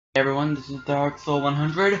Hey everyone, this is Dark Soul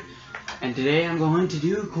 100, and today I'm going to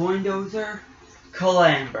do Coindozer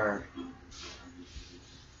Calamber.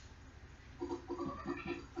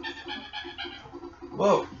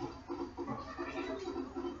 Whoa!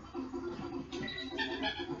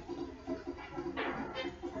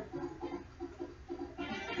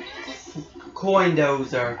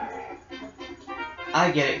 Coindozer.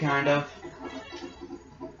 I get it, kind of.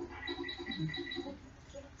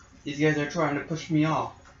 These guys are trying to push me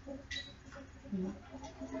off.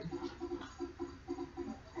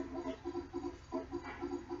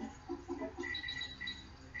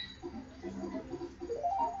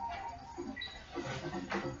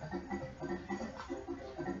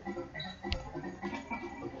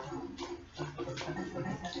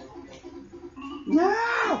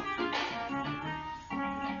 No!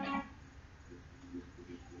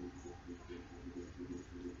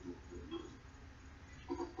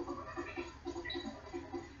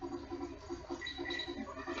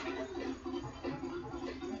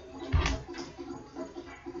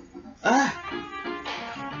 Ah!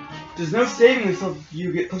 There's no saving yourself if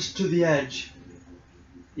you get pushed to the edge.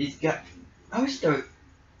 These guys... I wish there...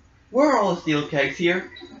 Where are all the steel kegs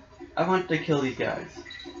here? I want to kill these guys.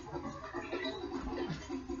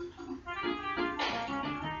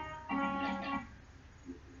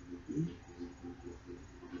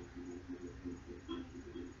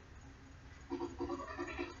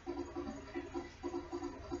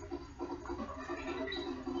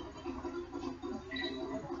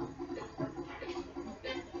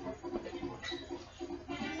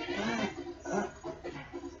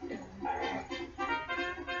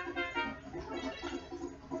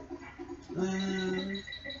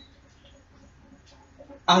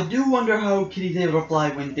 I do wonder how Kitty's able to fly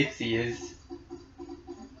when Dixie is.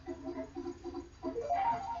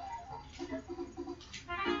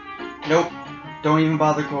 Nope. Don't even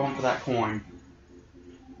bother going for that coin.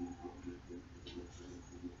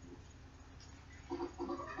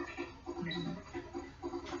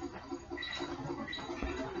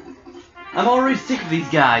 I'm already sick of these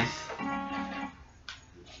guys.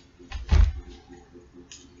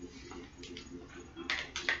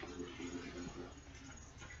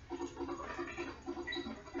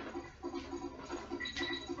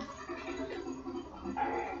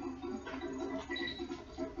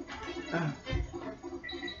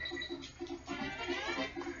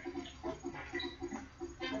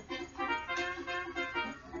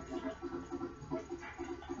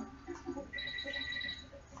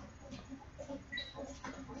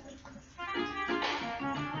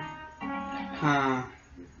 Huh.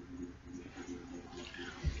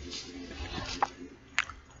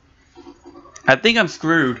 I think I'm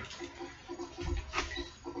screwed.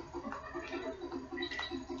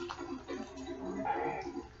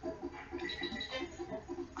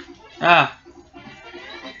 Ah.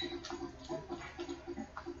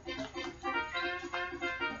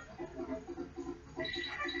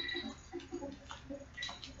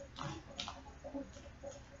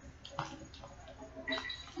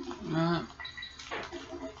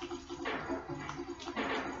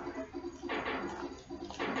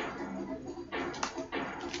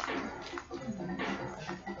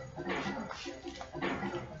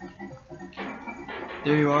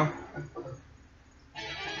 There you are.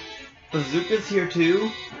 Bazooka's here too?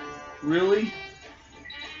 Really?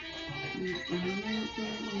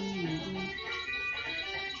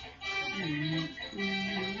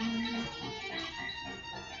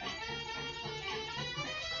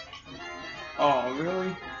 Oh,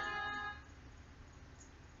 really?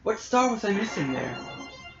 What star was I missing there?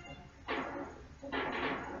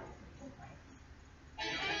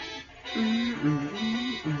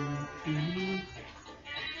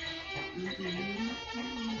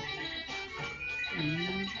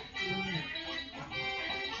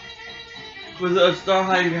 Was a star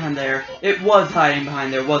hiding behind there? It was hiding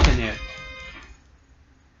behind there, wasn't it?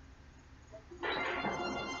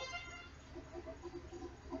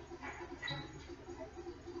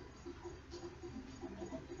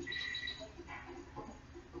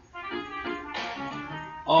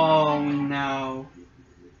 Oh no.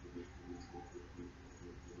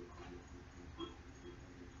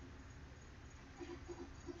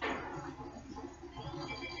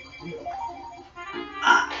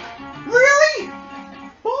 Really?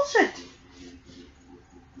 Bullshit!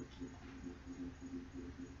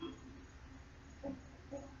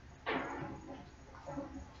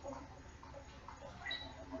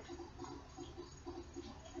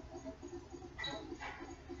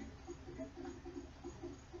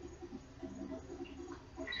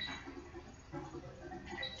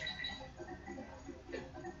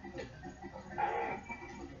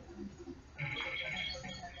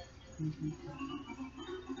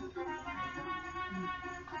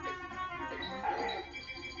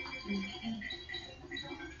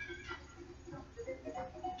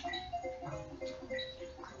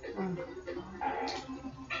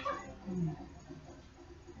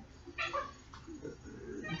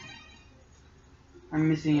 I'm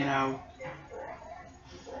missing it out.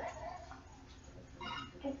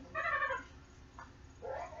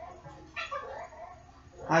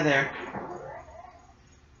 Hi there.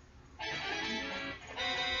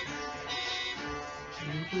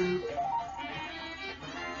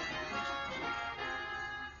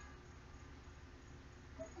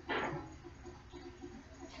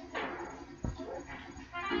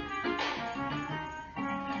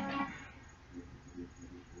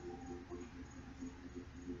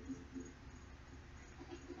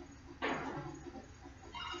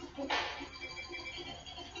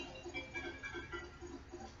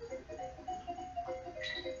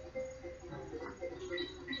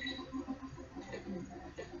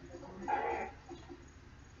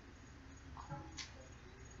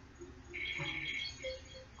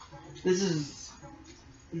 This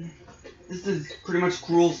is pretty much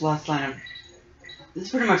Cruel's last line of. This is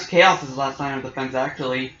pretty much Kaos' last line of defense,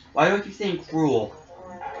 actually. Why do I keep saying Cruel?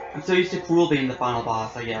 I'm so used to Cruel being the final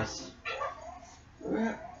boss, I guess.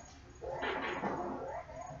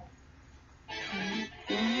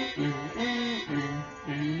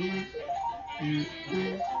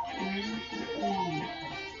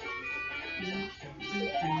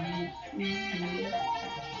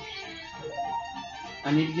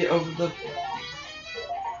 I need to get over the.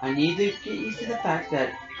 I need to get used to the fact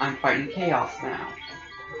that I'm fighting Kaos now.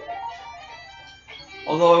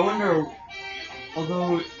 Although I wonder.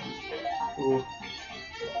 Although. Ooh.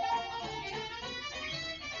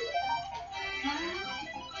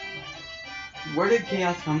 Where did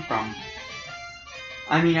Kaos come from?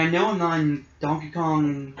 I mean, I know I'm not in Donkey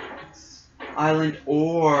Kong Island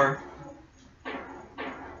or.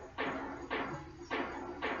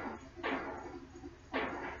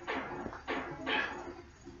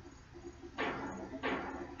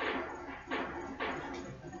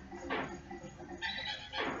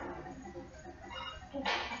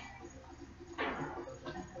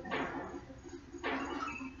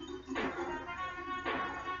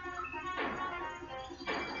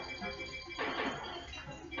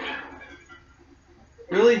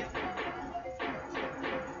 Really?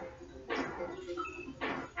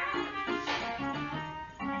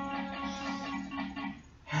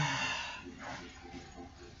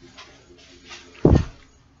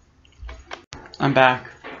 I'm back.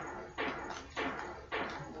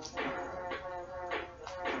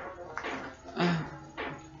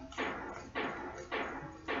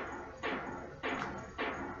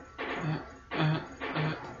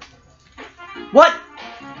 What?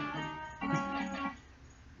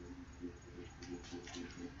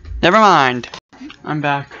 Never mind. I'm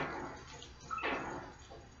back.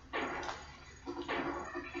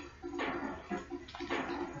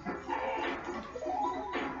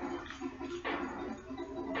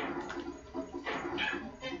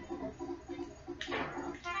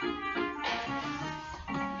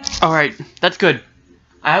 Alright, that's good.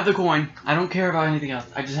 I have the coin. I don't care about anything else.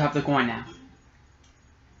 I just have the coin now.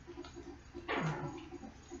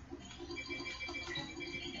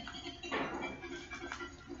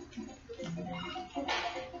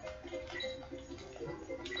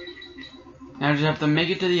 Now I just have to make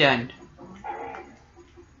it to the end.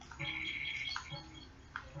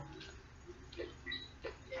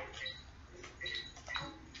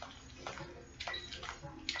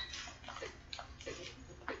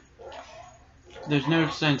 There's no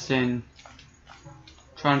sense in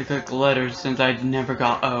trying to click the letters since I never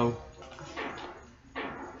got O.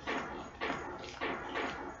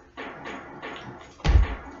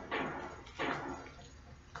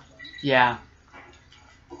 Yeah.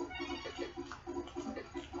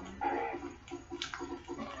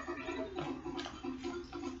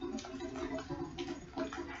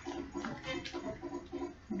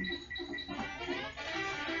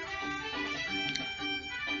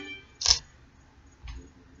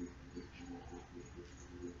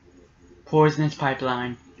 Poisonous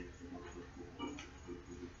pipeline.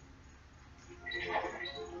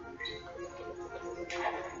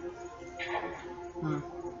 Huh.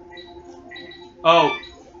 Oh.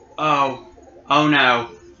 Oh. Oh no.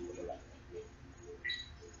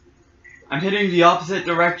 I'm hitting the opposite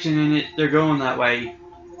direction and they're going that way.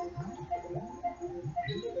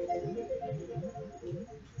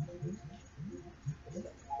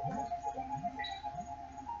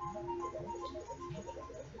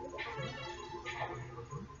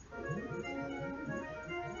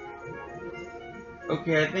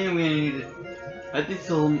 Okay, I think I'm gonna need it. I think this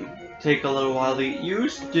will take a little while to get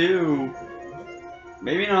used to.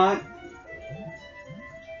 Maybe not.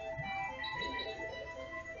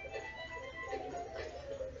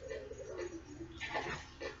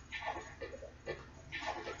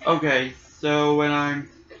 Okay, so when I'm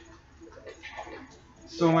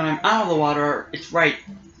out of the water, it's right.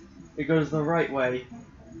 It goes the right way.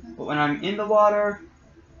 But when I'm in the water,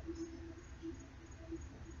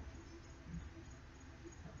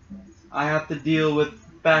 I have to deal with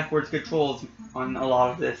backwards controls on a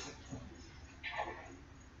lot of this.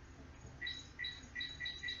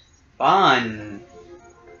 Fun!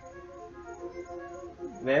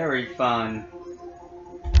 Very fun.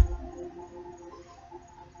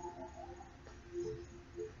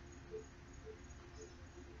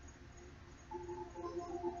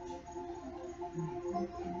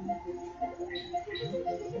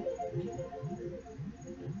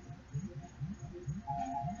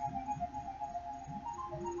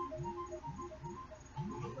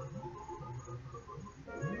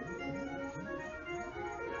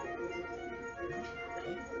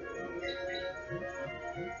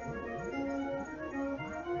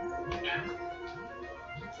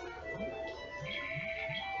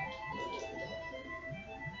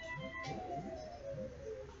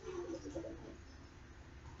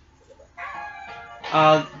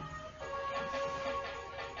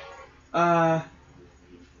 Uh,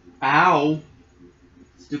 ow.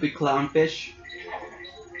 Stupid clownfish.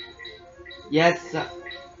 Yes,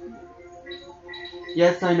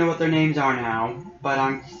 yes, I know what their names are now, but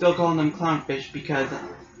I'm still calling them clownfish because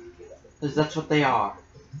that's what they are.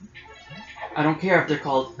 I don't care if they're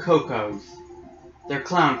called Cocos. They're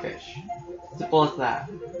clownfish. Simple as that.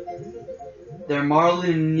 They're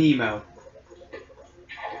Marlin and Nemo.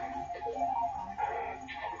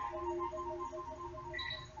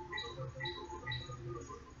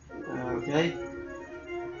 Okay.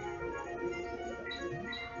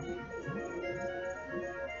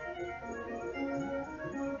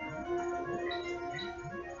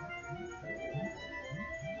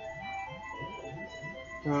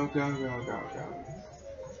 Go, go, go, go, go.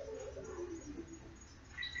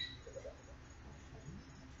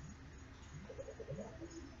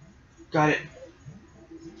 Got it.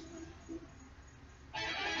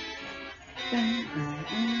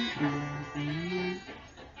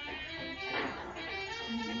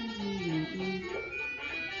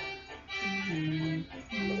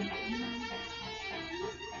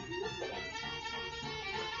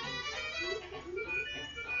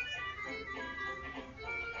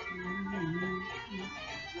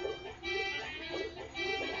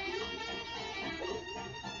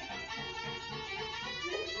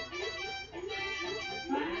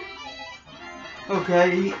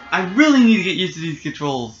 Okay, I really need to get used to these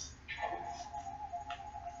controls.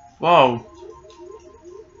 Whoa.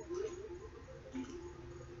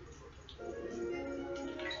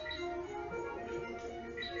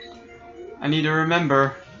 I need to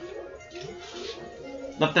remember.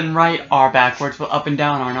 Left and right are backwards, but up and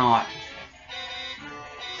down are not.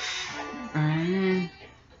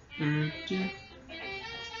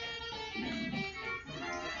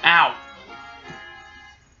 Ow!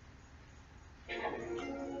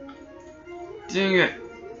 Dang it.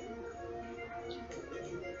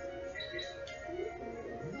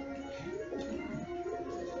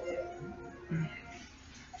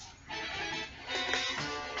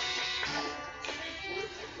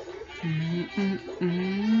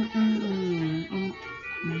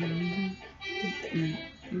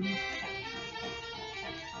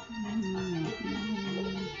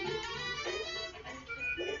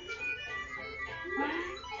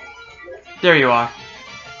 There you are.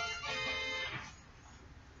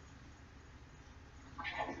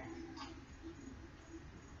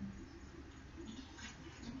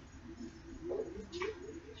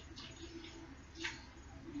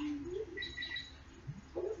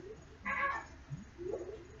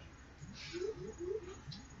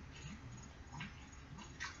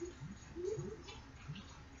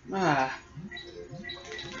 Ah.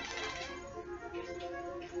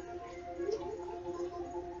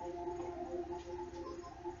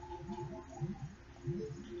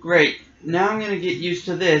 Great. Now I'm gonna get used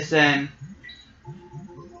to this and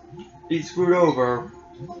be screwed over.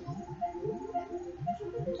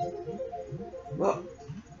 Well,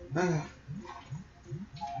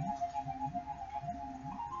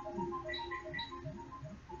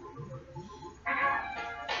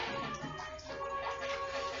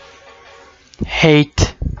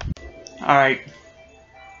 hate. Alright.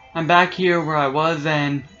 I'm back here where I was,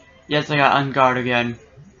 and yes, I got unguard again.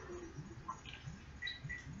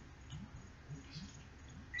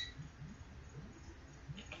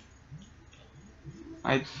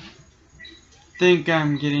 I think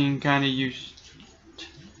I'm getting kind of used.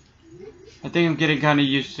 I think I'm getting kind of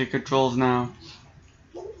used to the controls now.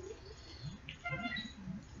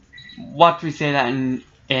 Watch me say that and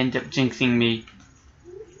end up jinxing me.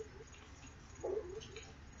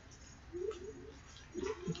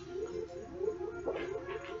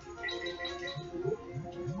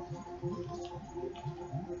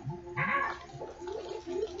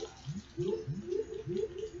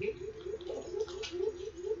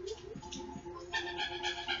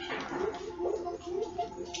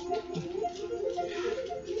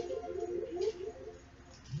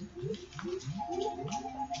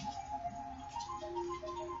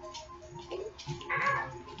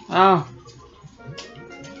 Oh.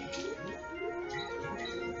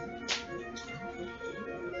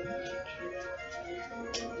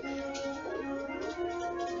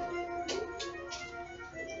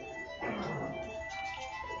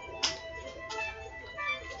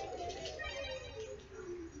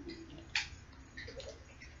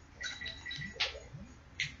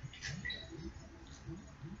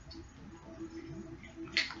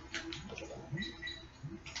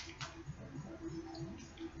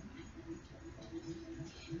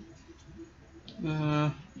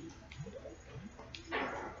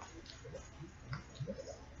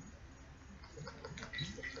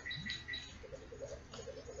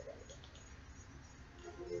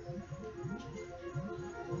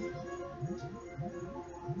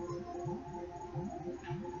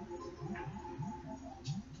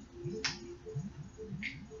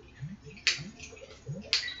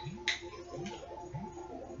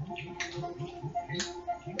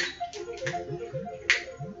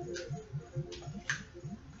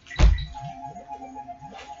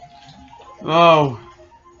 Oh.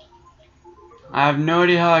 I have no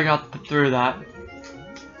idea how I got through that.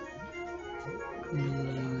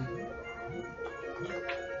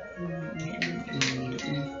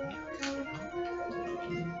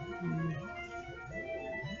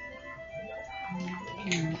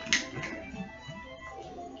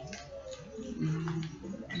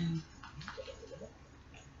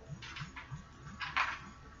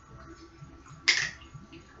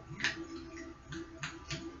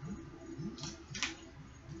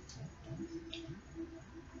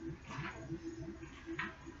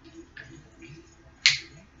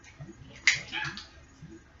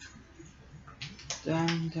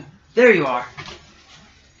 There you are.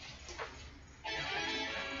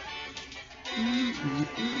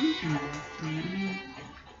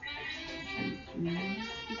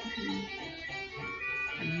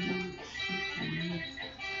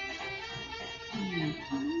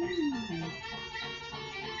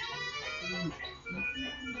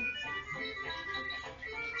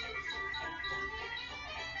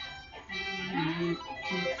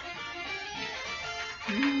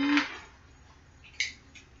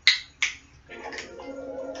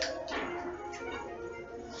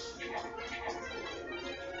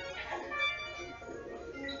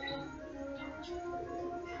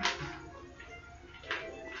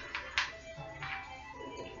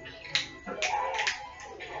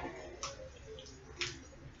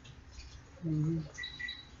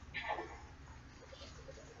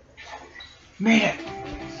 Made it!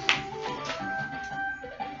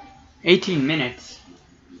 18 minutes.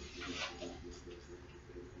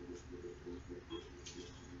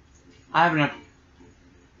 I have enough.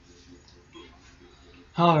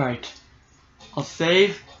 Alright. I'll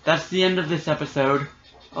save. That's the end of this episode.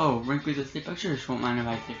 Oh, Wrinkly's asleep. I sure just won't mind if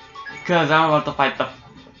I sleep. Because I'm about to fight the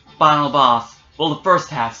final boss. Well, the first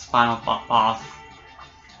half's final boss.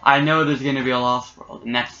 I know there's going to be a Lost World,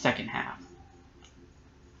 and that's the second half.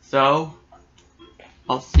 So,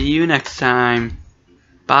 I'll see you next time.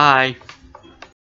 Bye.